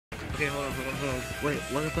Okay, hold on, hold on, hold on. Wait,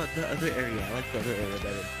 what about the other area? I like the other area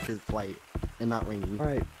better. Because it's light and not raining.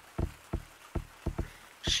 Alright.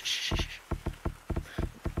 Shh, shh, shh.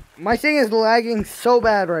 My thing is lagging so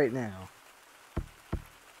bad right now.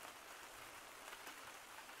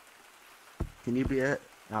 Can you be it?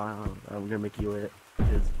 I'm gonna make you it.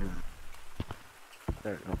 Because,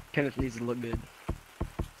 there we go. Kenneth needs to look good.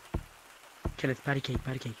 Kenneth, patty cake,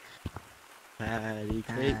 patty cake. Patty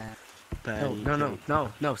cake. No, Patty no, no, cake.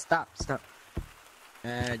 no, no, stop, stop.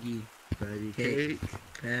 Patty Patty cake. cake.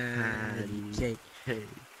 Patty cake.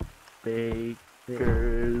 Cake.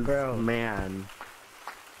 Baker's Bro. man.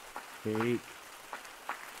 Cake.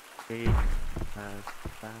 Cake.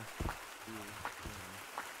 Pasta.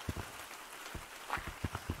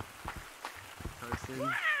 Carson,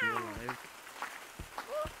 you alive?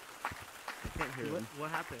 I can't hear him.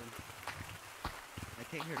 What happened? I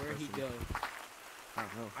can't hear Where'd he Carson. go? I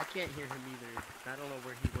don't know. I can't hear him either. I don't know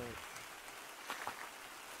where he went.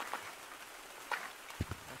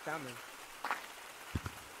 I found him.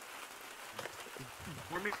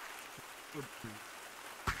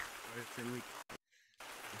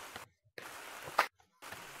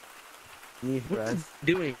 Need What's rest.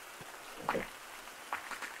 he doing?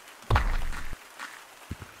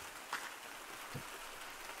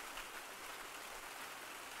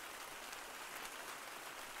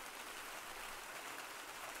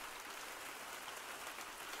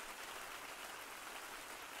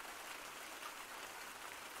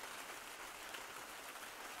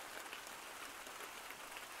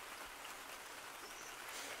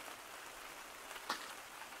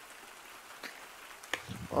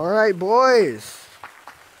 Alright, boys.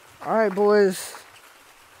 Alright, boys.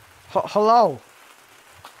 Hello.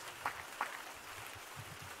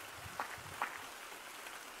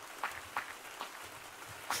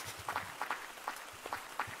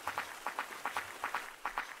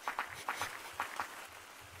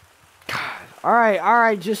 God.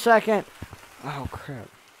 Alright, just a second. Oh, crap.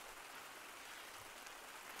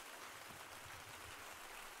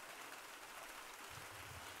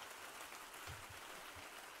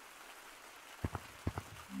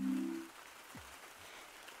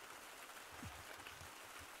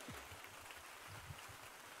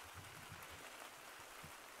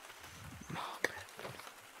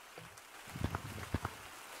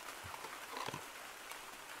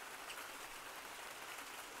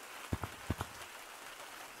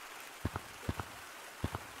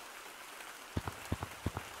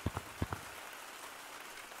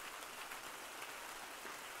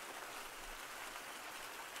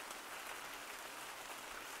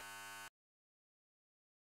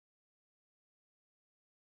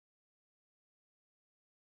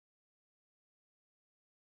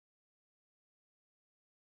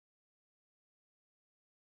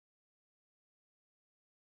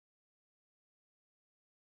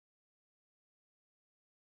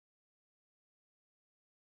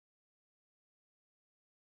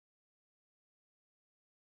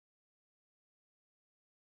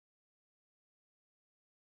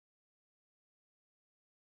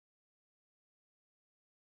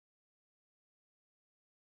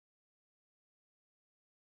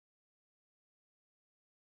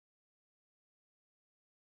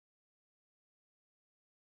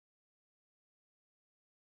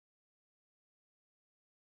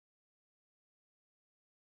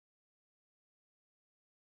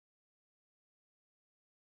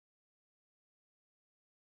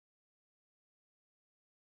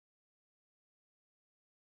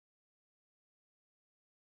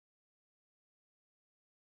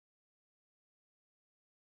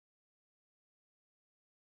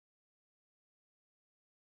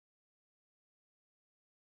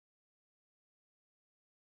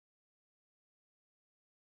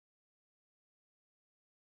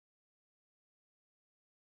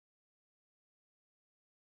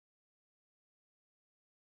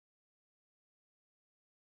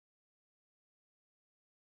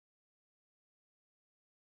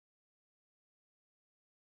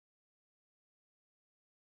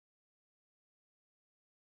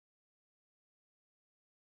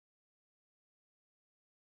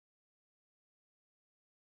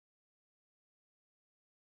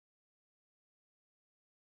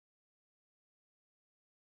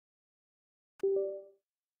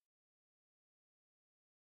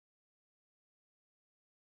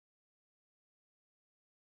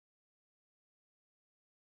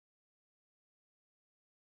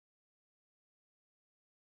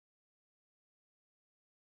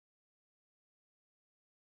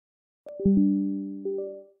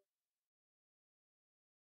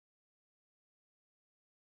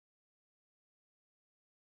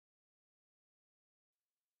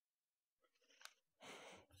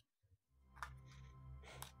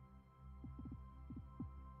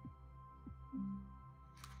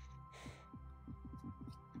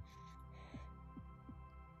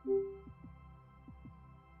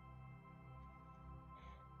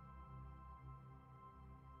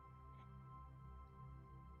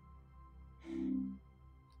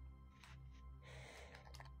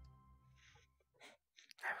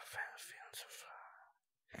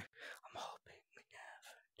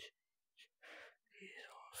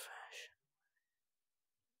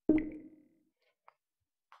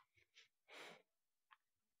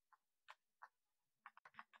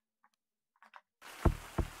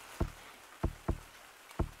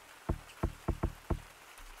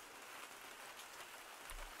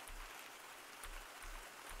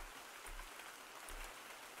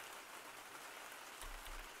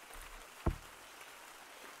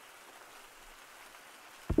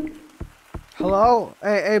 Hello?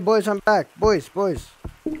 Hey, boys, I'm back. Boys. Why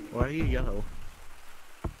are you yellow?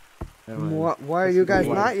 Never mind. Why are This you is guys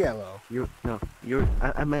white. not yellow?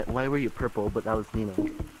 I meant why were you purple, but that was Nino.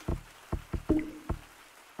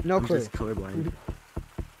 No I'm clue. just colorblind.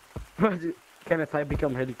 Kenneth, I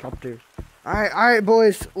become helicopter. Alright,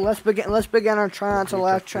 boys. Let's begin our try not to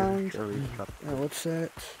laugh challenge. Helicopter. What's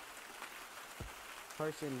that?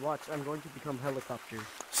 Carson, watch. I'm going to become helicopter.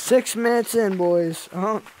 6 minutes in, boys.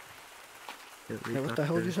 Hey, what the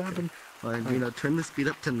hell just happened? Well, turn the speed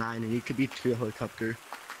up to 9 and you could be true helicopter.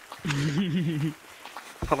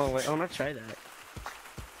 Hold on, wait. I want to try that.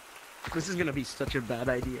 This is gonna be such a bad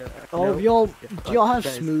idea. Oh, No. do y'all have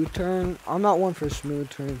Guys. smooth turn? I'm not one for smooth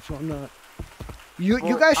turn, so I'm not. You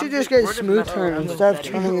Well, guys should I'm just just- get we're just smooth messing turn around with instead of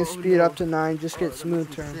settings. turning his Oh, speed no. up to 9. Just get that smooth must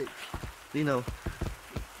be turn. sick. Nino.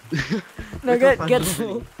 No, Look how get.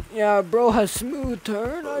 fun. Yeah, bro has smooth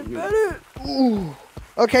turn. Oh, I yeah. bet it. Ooh.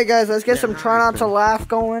 Okay, guys, let's get Yeah, some try not to laugh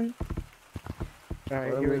going.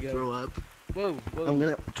 Alright, I'm here we gonna go. throw up. Whoa, whoa. I'm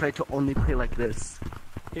gonna try to only play like this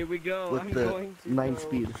Here we go. with I'm the going to 9 go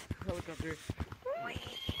speed. Helicopter.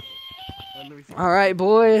 All right,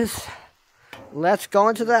 boys. Let's go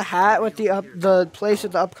into the hat with the place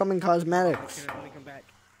with the upcoming cosmetics. Can I come back?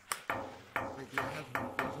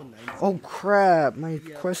 Oh crap! My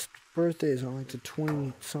quest birthday is on like the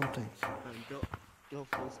 20 something. Go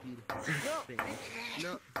full speed.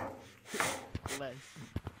 No. Less.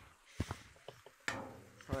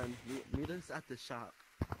 Fine. Meet us at the shop.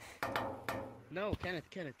 No, Kenneth,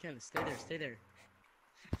 stay there.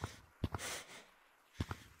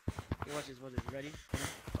 Here, watch this. Ready?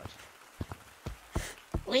 Watch.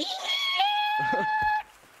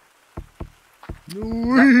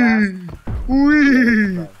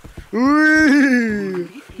 Wee!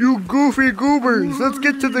 You goofy goobers! Let's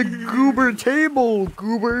get to the goober table,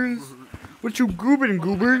 goobers! What you goobing, I'm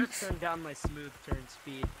gonna goobers? turn down my smooth turn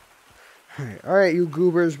speed. Alright, you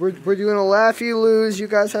goobers. We're doing a laugh, you lose. You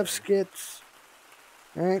guys have skits.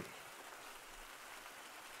 Alright?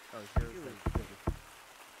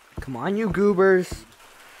 Come on, you goobers.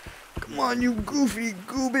 Come on, you goofy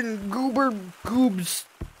goobin goober goobs.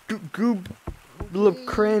 Goob. Look,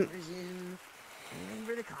 crane.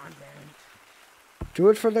 Do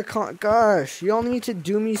it for the gosh, y'all need to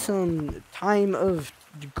do me some time of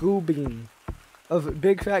goobing. Of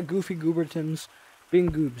big fat goofy goobertons being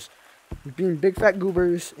goobs. Being big fat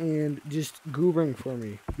goobers and just goobering for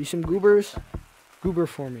me. Be some goobers. Goober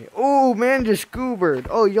for me. Oh, man just goobered.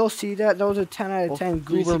 Oh, y'all see that? That was a 10 out of 10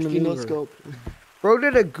 goober 360 no maneuver. scope. Bro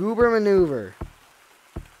did a goober maneuver.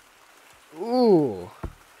 Ooh.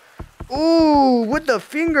 Ooh, with the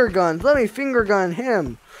finger guns. Let me finger gun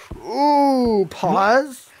him. Ooh,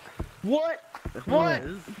 pause. What? What?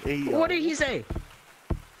 Hey, What did he say?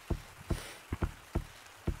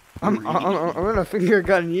 I'm gonna finger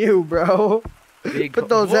gun you, bro. Big Put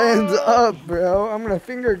those Whoa! hands up, bro. I'm gonna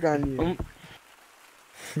finger gun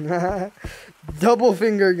you. Double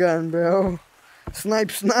finger gun, bro.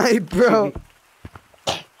 Snipe, bro.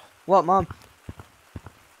 What, Mom?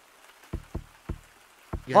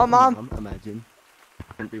 Yeah, What, Mom? Imagine.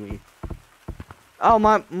 Can't be me. Oh,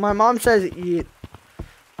 my mom says eat.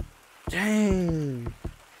 Dang.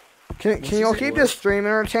 Can y'all keep this stream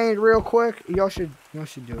entertained real quick? Y'all should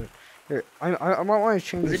do it. Here, I might want to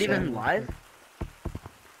change. Was it the even setting. live?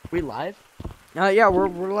 We live? Yeah, we're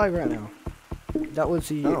live right now. That was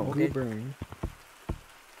the Oh, okay. goobering.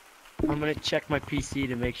 I'm gonna check my PC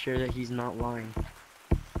to make sure that he's not lying.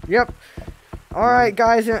 Yep. Alright,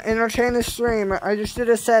 guys, entertain the stream. I just did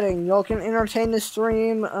a setting. Y'all can entertain the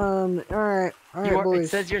stream. Alright, It boys.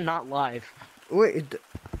 says you're not live. Wait,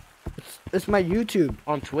 it's my YouTube.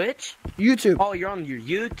 On Twitch? YouTube. Oh, you're on your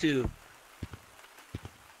YouTube.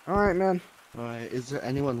 Alright, man. Alright, is there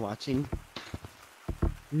anyone watching?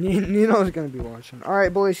 Nino's gonna be watching.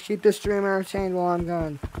 Alright, boys, keep the stream entertained while I'm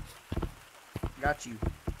gone. Got you.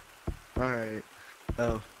 Alright.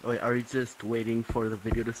 Oh, wait, are we just waiting for the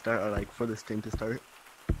video to start, or like for the stream to start?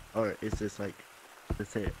 Or is this like,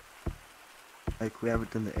 that's it? Like, we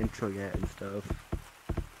haven't done the intro yet and stuff.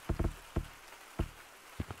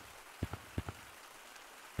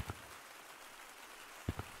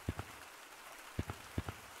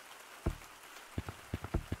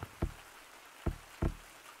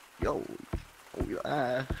 Yo, oh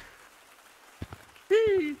yeah.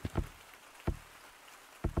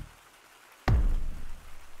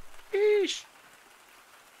 Eesh.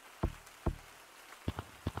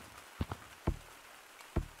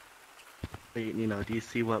 Wait, do you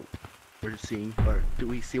see what we're seeing, or do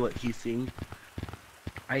we see what he's seeing?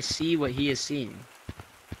 I see what he is seeing.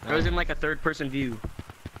 I was in like a third person view.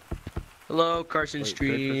 Hello, Carson Wait,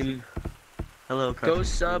 stream. Hello, Go Carxsor.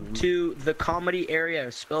 sub to the comedy area.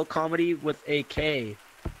 Spell comedy with a K.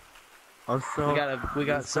 Also, We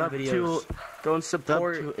got some sub videos. Go and sub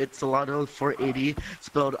support. to It's a Lotto 480,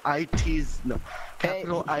 spelled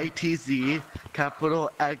capital ITZ, capital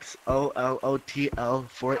XOLOTL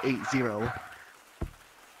 480.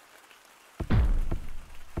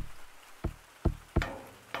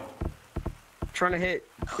 Trying to hit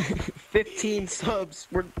 15 subs.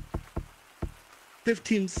 We're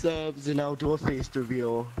 15 subs and I'll do a face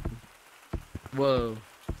reveal. whoa.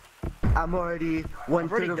 I'm already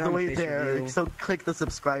one-third of the done way face there, reveal. so click the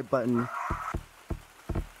subscribe button.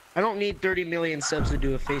 I don't need 30 million subs to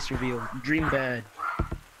do a face reveal. Dream bad.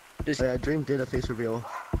 Just, Yeah, Dream did a face reveal.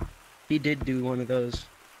 he did do one of those.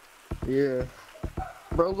 Yeah.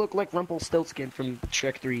 Bro, look like Rumpelstiltskin from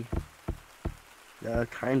Shrek 3. Yeah,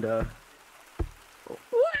 kinda.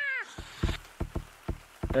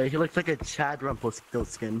 He looks like a Chad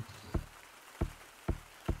Rumpelstiltskin.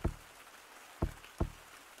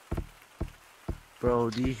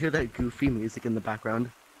 Bro, do you hear that goofy music in the background?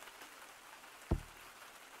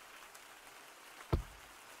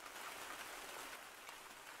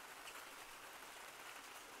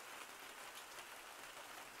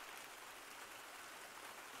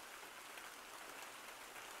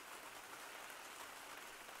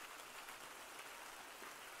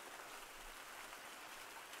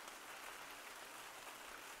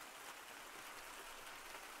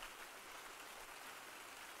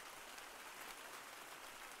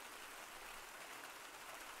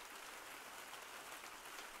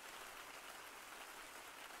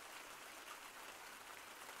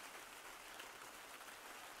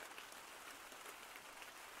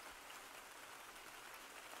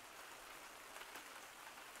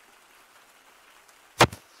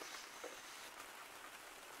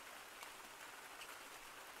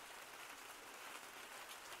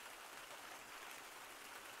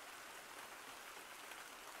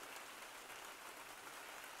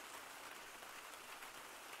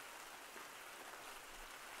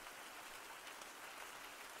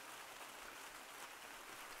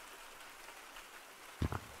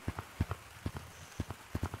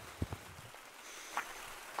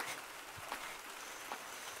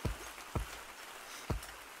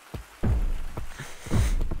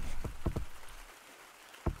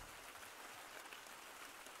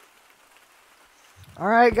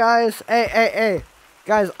 Alright, guys. Hey.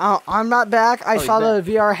 Guys, I'm not back. I he's saw back.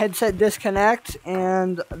 the VR headset disconnect,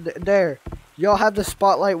 and there. Y'all have the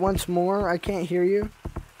spotlight once more. I can't hear you.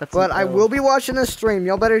 That's But an I L. will be watching the stream.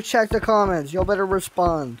 Y'all better check the comments. Y'all better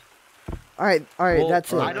respond. Alright, Well,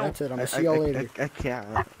 that's it. I don't- That's it. I'm gonna see y'all later. I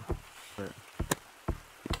can't.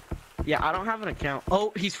 Yeah, I don't have an account.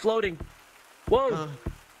 Oh, he's floating. Whoa.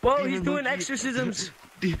 Whoa, he's doing exorcisms.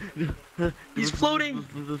 He's floating.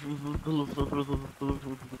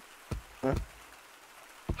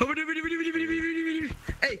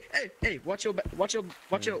 Hey, watch out.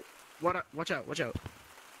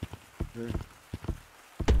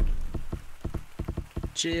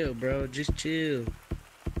 Chill, bro, just chill.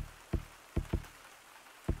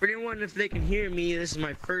 For anyone, if they can hear me, this is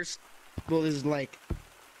my first, well, this is like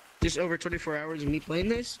just over 24 hours of me playing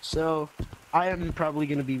this, so I am probably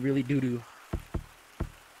gonna be really doo-doo.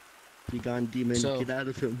 Be gone, demon. So- Get out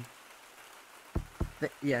of him.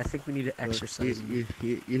 Yeah, I think we need to exercise him.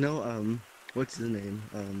 You know, what's his name?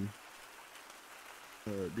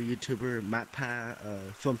 The YouTuber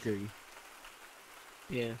MatPat, Film Theory.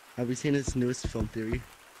 Yeah. Have you seen his newest film theory?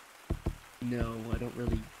 No, I don't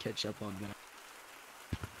really catch up on that.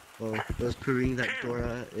 Well, it was proving that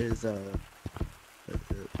Dora is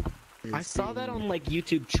I saw that on like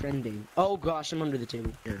YouTube trending. Oh gosh, I'm under the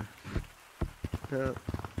table. Yeah.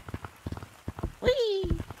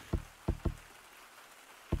 Whee!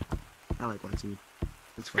 I like watching.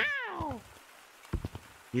 It's fun.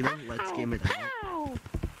 You know, let's game it out.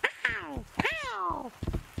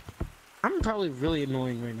 I'm probably really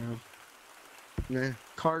annoying right now. Nah,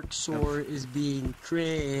 Carxsor is being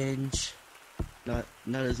cringe. not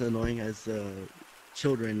as annoying as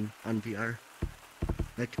children on VR.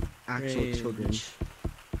 Like actual children. Cringe.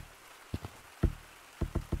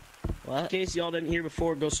 What? In case y'all didn't hear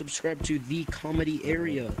before, go subscribe to The Comedy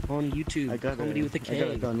Area on YouTube. I got Comedy with a I K. got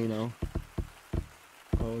it done, you know.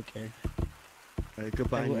 Oh, okay. Alright,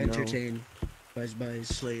 goodbye. I will you know. entertain. Bye. Play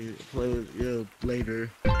with you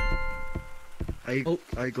later. Are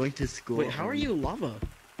you going to school? Wait, how are you lava?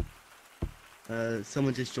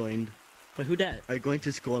 Someone just joined. Wait, who dat? Are you going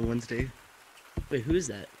to school on Wednesday? Wait, who is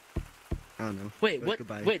that? I don't know. Wait, But what?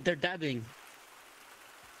 Goodbye. Wait, they're dabbing.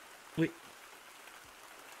 Wait.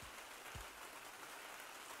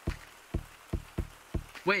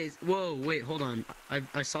 Wait, whoa, wait, hold on.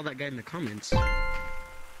 I saw that guy in the comments.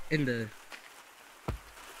 In the